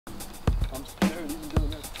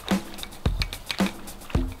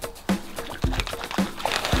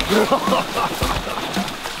Dude,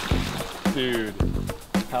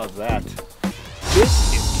 how's that?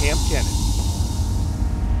 This is Kamp Kenan.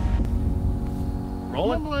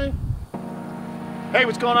 Rolling. Hey,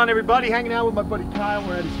 what's going on, everybody? Hanging out with my buddy Kyle.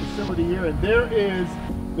 We're at his facility here, and there is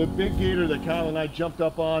the big gator that Kyle and I jumped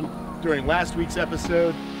up on during last week's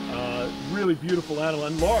episode. Really beautiful animal,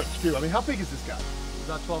 and large too. I mean, how big is this guy?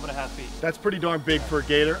 About 12.5 feet. That's pretty darn big for a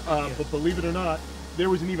gator, but believe it or not, there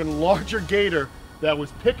was an even larger gator that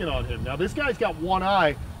was picking on him. Now, this guy's got one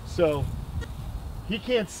eye, so he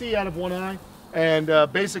can't see out of one eye, and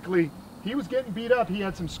basically, he was getting beat up. He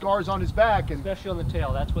had some scars on his back. And especially on the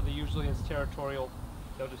tail. That's what they usually is territorial.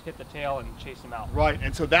 They'll just hit the tail and chase him out. Right,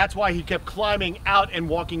 and so that's why he kept climbing out and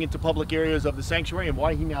walking into public areas of the sanctuary, and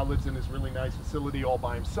why he now lives in this really nice facility all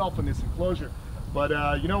by himself in this enclosure. But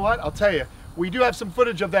you know what? I'll tell you, we do have some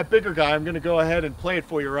footage of that bigger guy. I'm going to go ahead and play it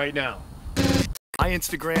for you right now. Hi,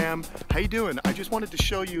 Instagram. How you doing? I just wanted to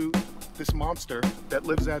show you this monster that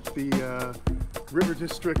lives at the River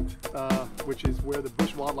District, which is where the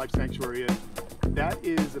Bush Wildlife Sanctuary is. That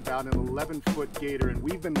is about an 11-foot gator, and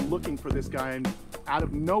we've been looking for this guy, and out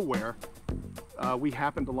of nowhere, we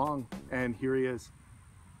happened along, and here he is.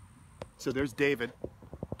 So there's David.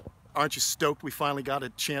 Aren't you stoked we finally got a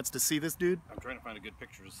chance to see this dude? I'm trying to find a good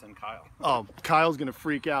picture to send Kyle. Oh, Kyle's gonna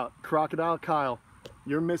freak out. Crocodile Kyle,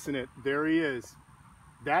 you're missing it. There he is.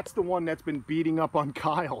 That's the one that's been beating up on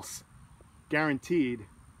Kyle's. Guaranteed.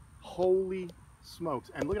 Holy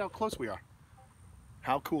smokes. And look at how close we are.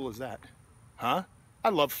 How cool is that? Huh? I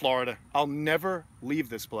love Florida. I'll never leave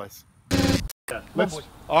this place. Yeah,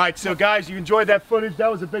 all right, so guys, you enjoyed that footage.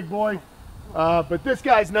 That was a big boy. But this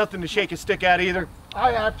guy's nothing to shake a stick at either.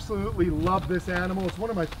 I absolutely love this animal. It's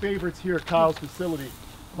one of my favorites here at Kyle's facility.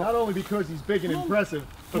 Not only because he's big and impressive,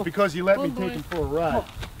 but because he let me take him for a ride.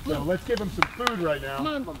 So let's give him some food right now.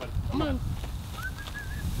 Come on.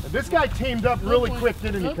 And this guy tamed up really quick,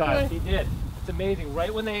 didn't he, Kyle? He did. It's amazing.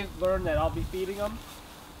 Right when they learn that I'll be feeding them,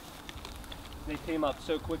 they tame up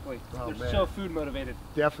so quickly. Oh, They're so food motivated.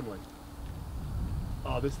 Definitely.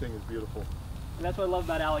 Oh, this thing is beautiful. And that's what I love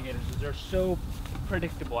about alligators, is they're so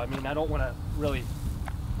predictable. I mean, I don't want to really...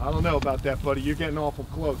 I don't know about that, buddy. You're getting awful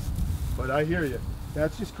close. But I hear you.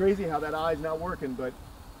 That's just crazy how that eye's not working, but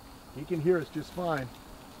he can hear us just fine.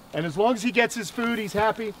 And as long as he gets his food, he's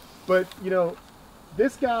happy. But, you know,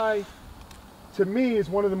 this guy, to me, is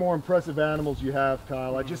one of the more impressive animals you have,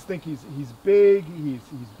 Kyle. I just think he's big, he's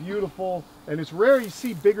beautiful, and it's rare you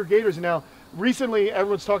see bigger gators. Now, recently,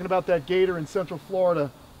 everyone's talking about that gator in Central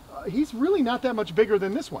Florida. He's really not that much bigger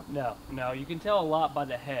than this one. No, you can tell a lot by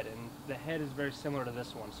the head, and the head is very similar to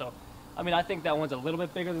this one. So, I mean, I think that one's a little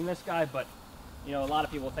bit bigger than this guy, but, you know, a lot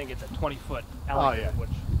of people think it's a 20-foot alligator, which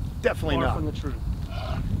definitely far not from the truth.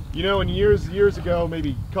 You know, in years ago,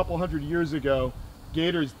 maybe a couple hundred years ago,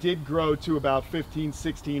 gators did grow to about 15,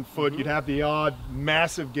 16 foot. You'd have the odd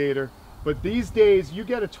massive gator, but these days you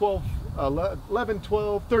get a 11,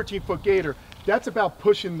 12, 13 foot gator. That's about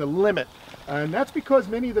pushing the limit. And that's because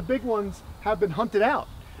many of the big ones have been hunted out.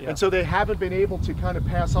 Yeah. And so they haven't been able to kind of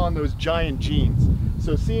pass on those giant genes.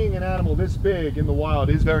 So seeing an animal this big in the wild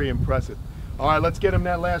is very impressive. All right, let's get him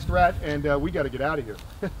that last rat, and we got to get out of here.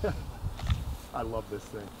 I love this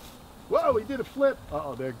thing. Whoa, he did a flip.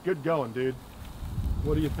 Uh-oh, they're good going, dude.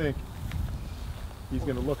 What do you think? He's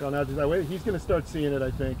going to look on out that way. He's going to start seeing it,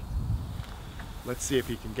 I think. Let's see if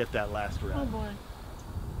he can get that last rat. Oh boy.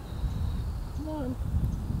 Come on.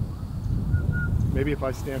 Maybe if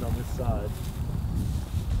I stand on this side.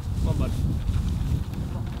 Come on, bud.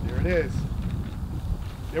 There it is.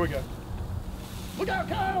 There we go. Look out,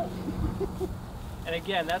 Kyle! And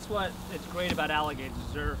again, that's what it's great about alligators.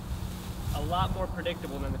 They're a lot more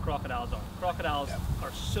predictable than the crocodiles are. Crocodiles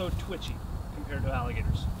are so twitchy compared to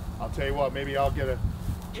alligators. I'll tell you what, maybe I'll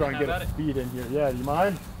try and get a feed in here. Yeah, you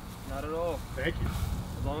mind? Not at all. Thank you.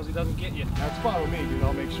 As long as he doesn't get you. That's fine with me, dude.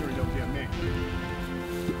 I'll make sure he don't get me.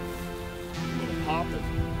 A little popping.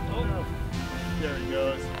 Oh no. There he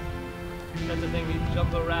goes. That's the thing, these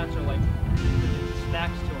jumbo rats are like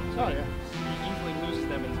snacks to him. So he easily loses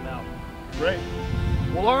them in his mouth. Great.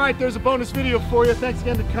 Well, all right, there's a bonus video for you. Thanks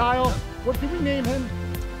again to Kyle. What did we name him?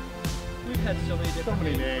 We've had so many different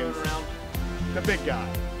names thrown around. The big guy.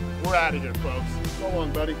 We're out of here, folks. So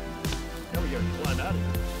long, buddy. Now we gotta climb out of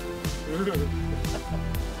here.